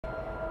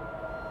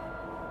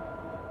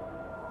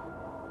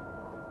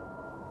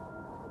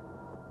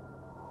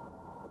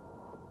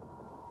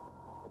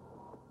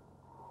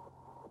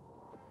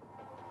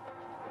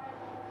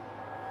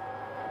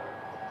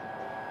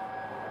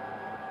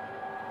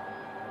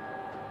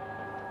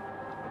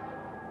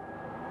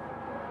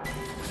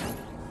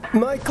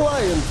My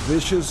client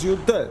wishes you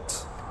dead.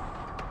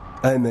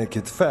 I make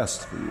it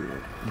fast for you,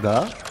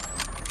 da?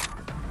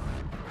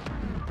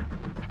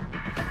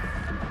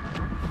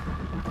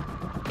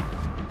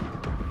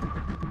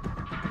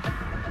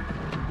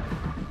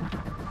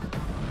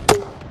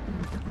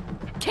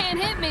 Can't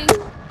hit me!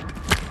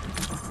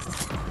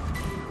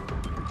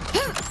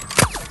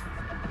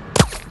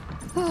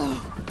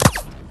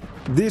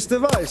 This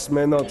device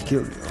may not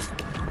kill you,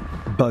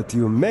 but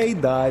you may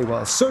die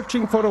while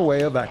searching for a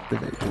way of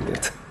activating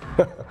it.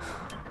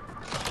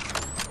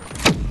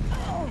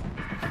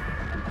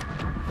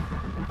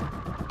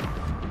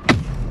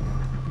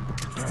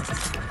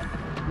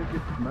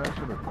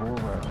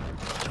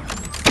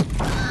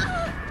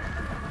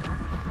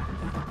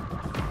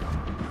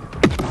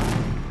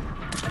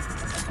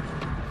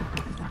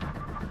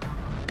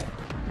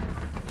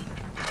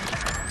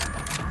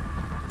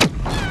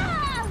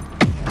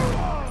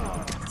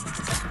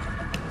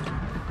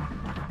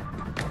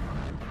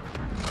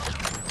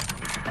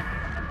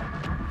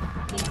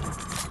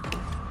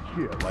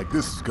 Yeah, like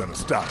this is gonna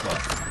stop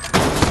us.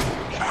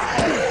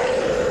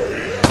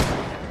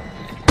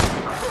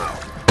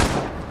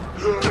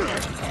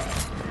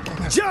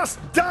 Just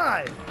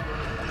die!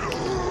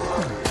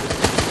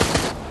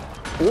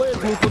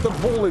 Let me put a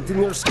bullet in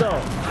your skull.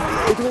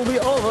 It will be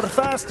over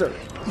faster.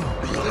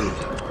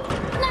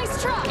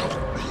 Nice try!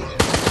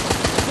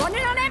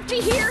 Running on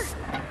empty here!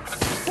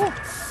 Whew,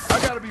 I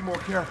gotta be more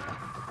careful.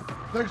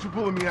 Thanks for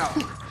pulling me out.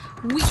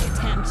 Weak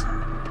attempt.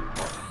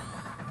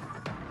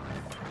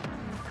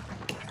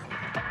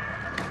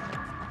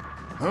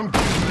 I'm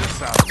getting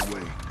this out of the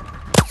way.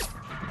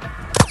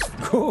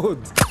 Good.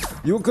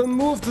 You can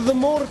move to the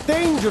more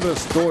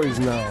dangerous toys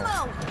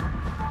now.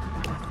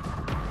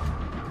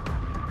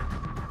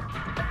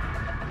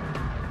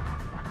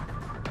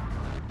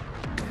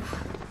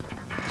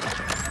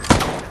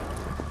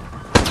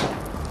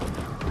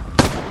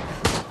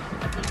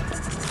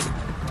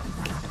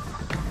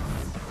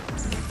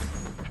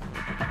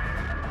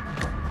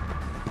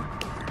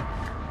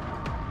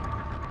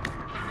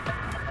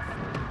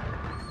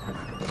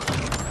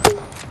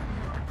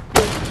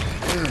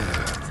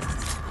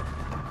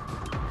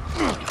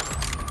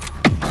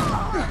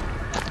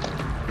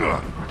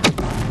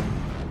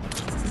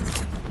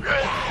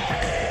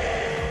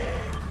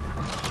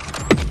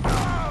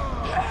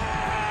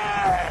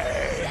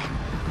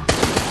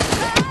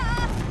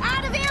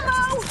 Out of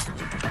ammo!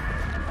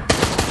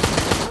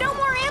 No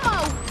more ammo!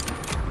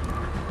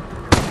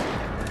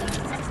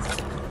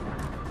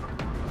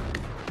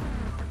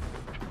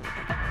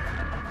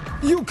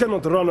 You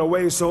cannot run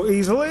away so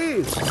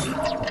easily.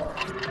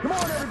 Come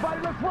on,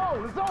 everybody, let's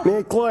roll. It's over.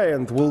 My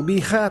client will be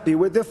happy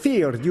with the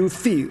fear you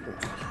feel.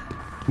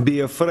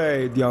 Be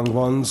afraid, young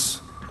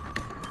ones.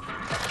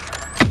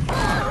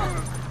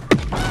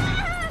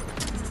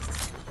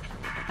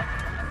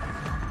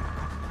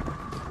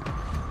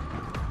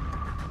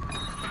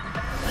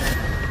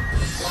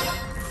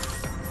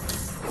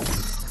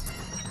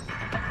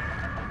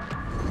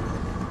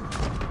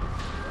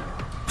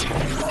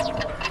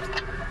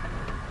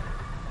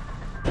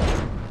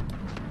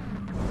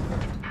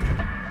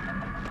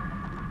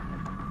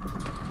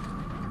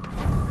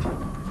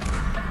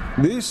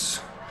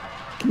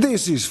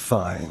 This is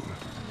fine.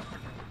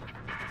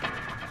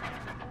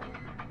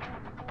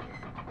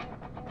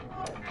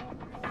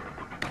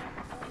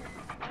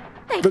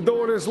 The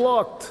door is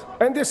locked,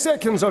 and the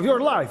seconds of your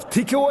life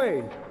tick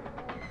away.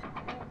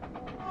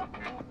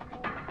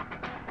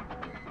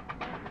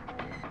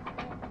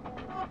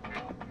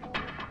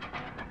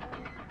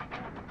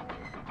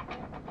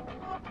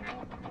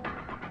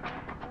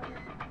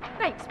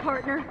 Thanks,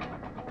 partner.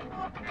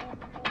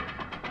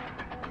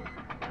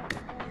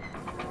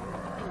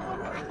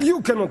 You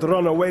cannot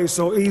run away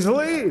so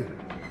easily.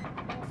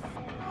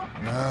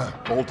 Nah,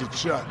 bolted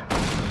shut.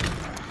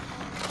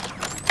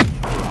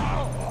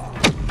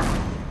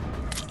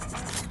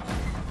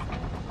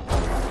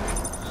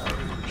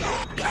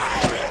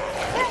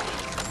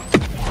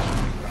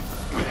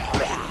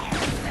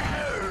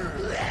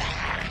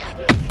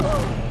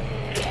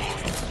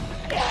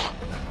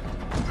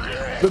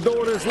 The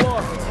door is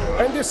locked,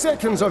 and the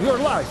seconds of your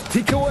life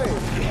tick away.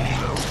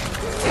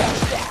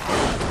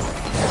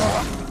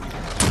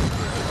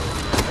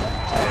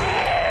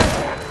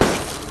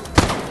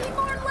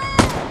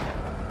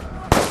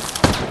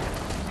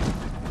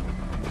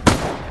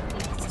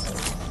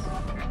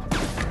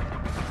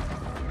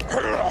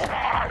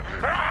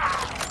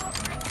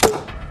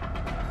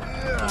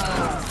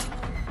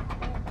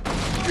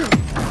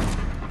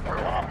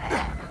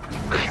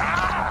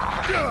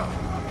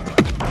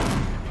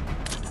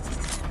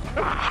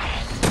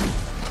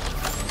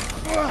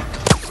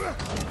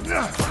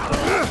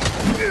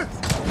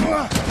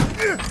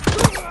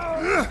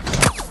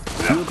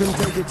 You can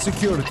take its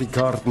security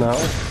card now,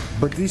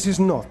 but this is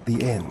not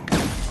the end.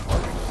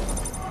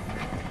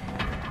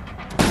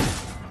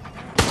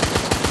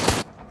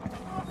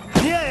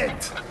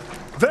 Yet!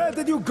 Where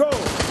did you go?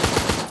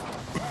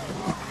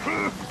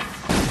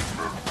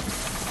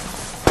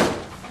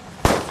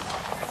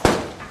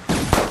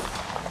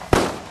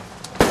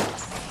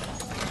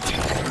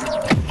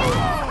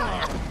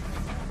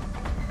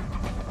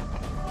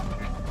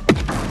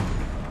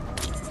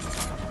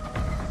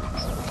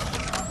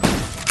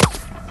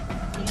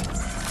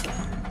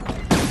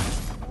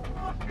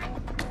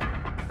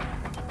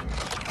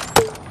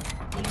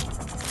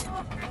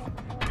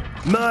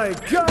 My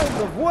kind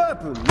of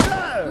weapon,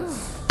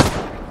 yes!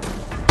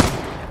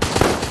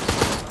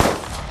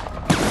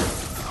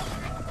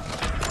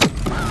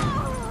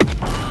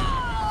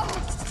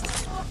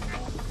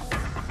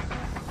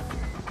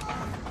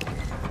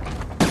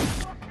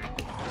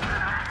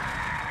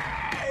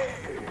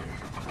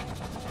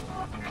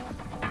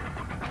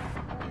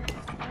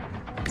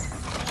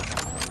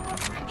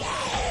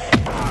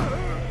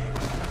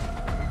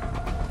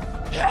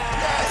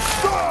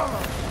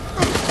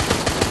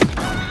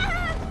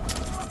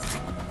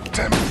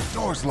 Damn it, the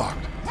door's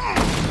locked.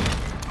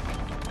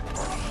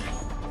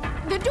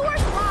 The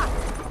door's locked.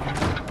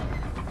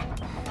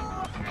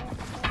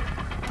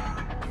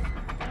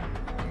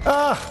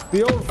 Ah,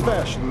 the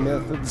old-fashioned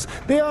methods.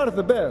 They are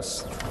the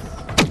best. They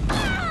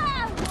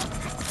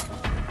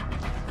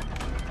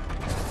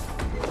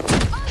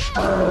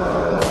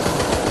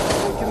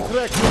can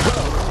track you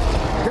down.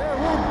 There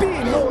will be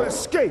no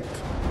escape.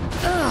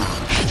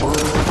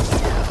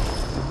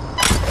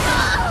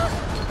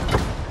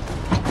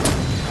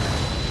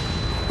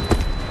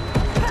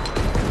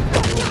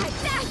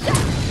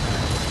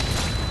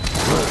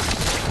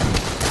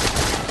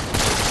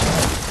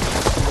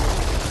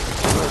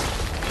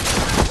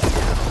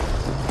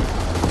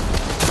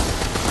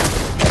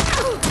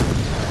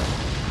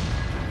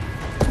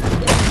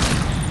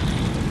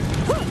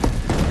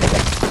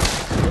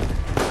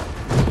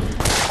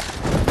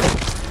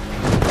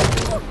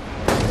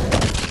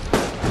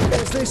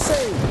 They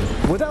say,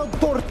 without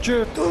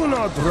torture, do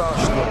not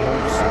rush the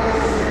horse.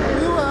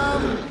 You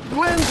have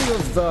plenty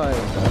of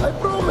time, I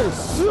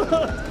promise. Not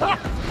a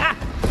problem.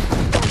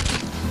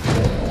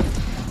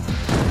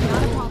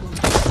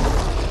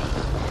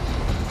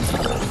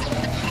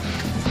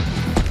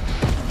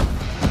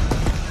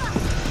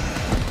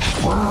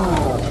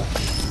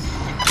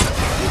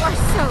 You are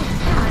so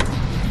bad.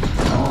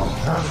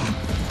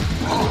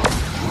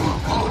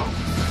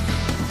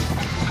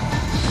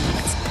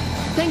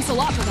 Thanks a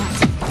lot for that.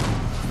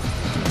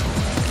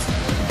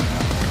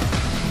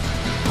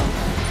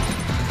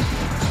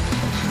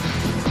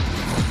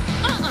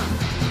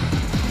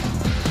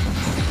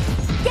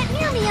 Get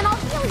near me and I'll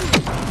heal you.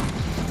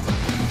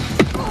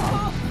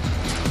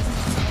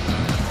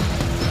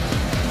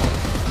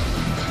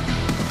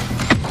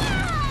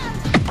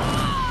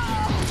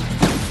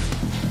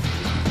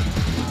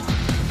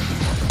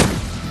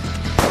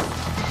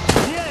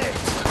 Yes!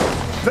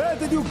 Where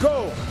did you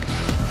go?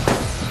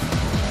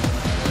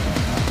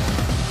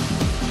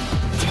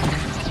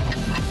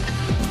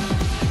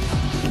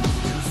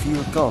 You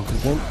feel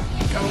confident?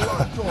 Got a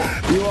locked door.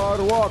 You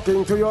are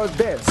walking to your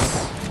death.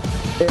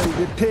 And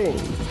the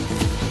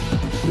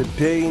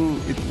pain,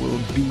 it will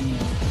be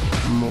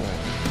more.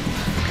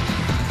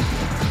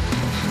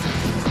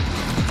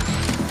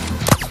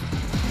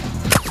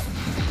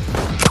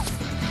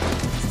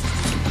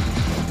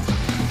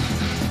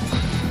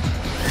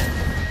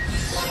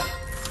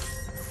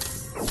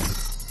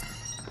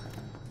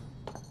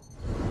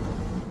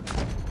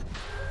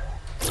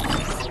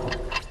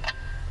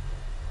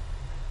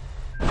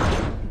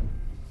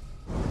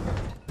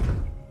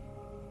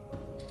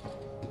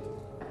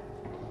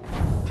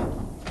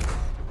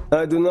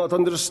 I do not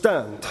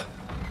understand.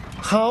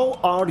 How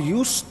are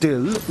you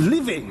still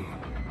living?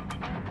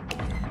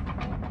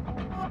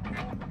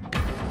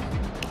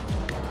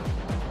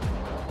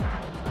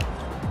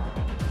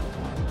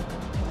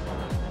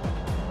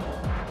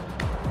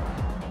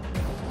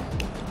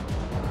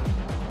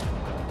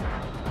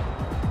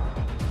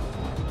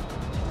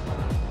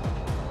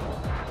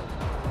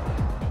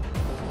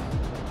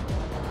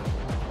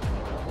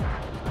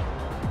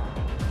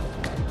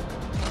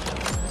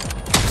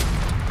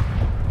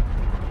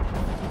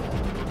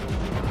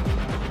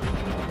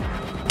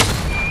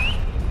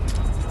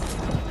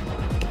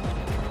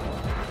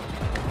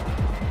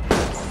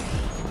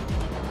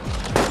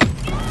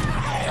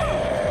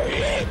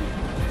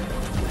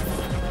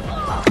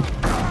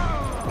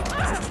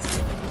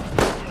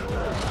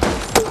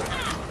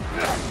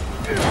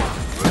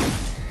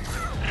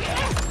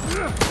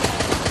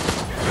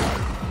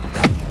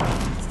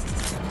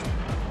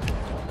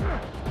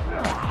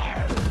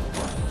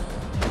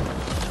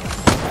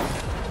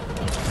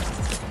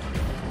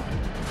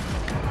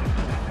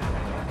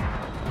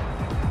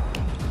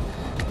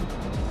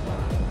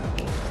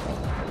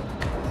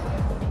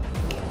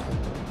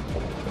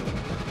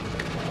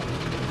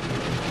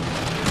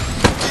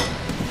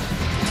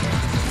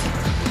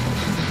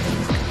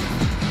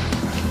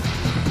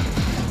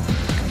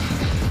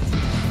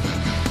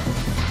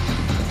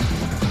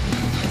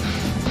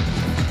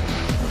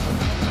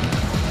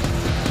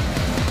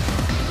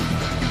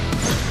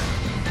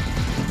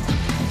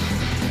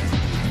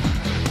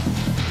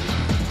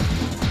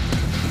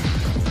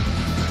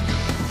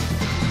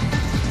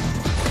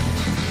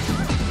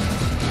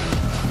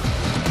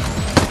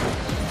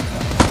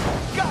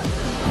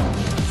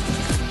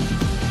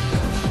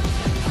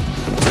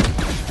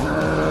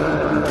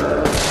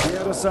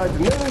 Outside the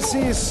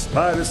nemesis,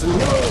 Paris and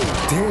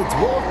Europe, dead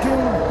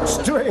walking,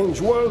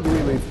 strange world we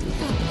live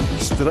in.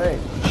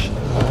 Strange,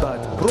 but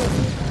proof.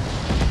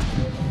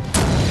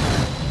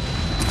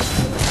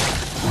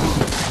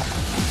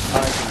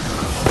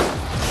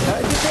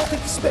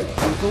 expect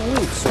you to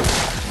win, sir.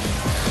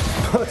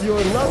 But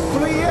you're not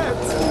free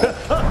yet.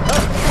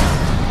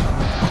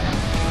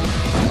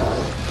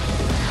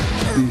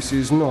 This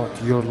is not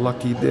your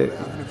lucky day.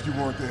 Even if you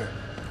weren't there.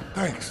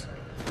 Thanks.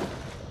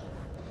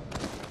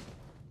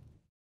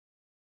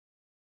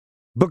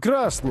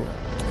 Прекрасно.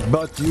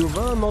 But you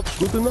were not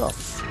good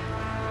enough.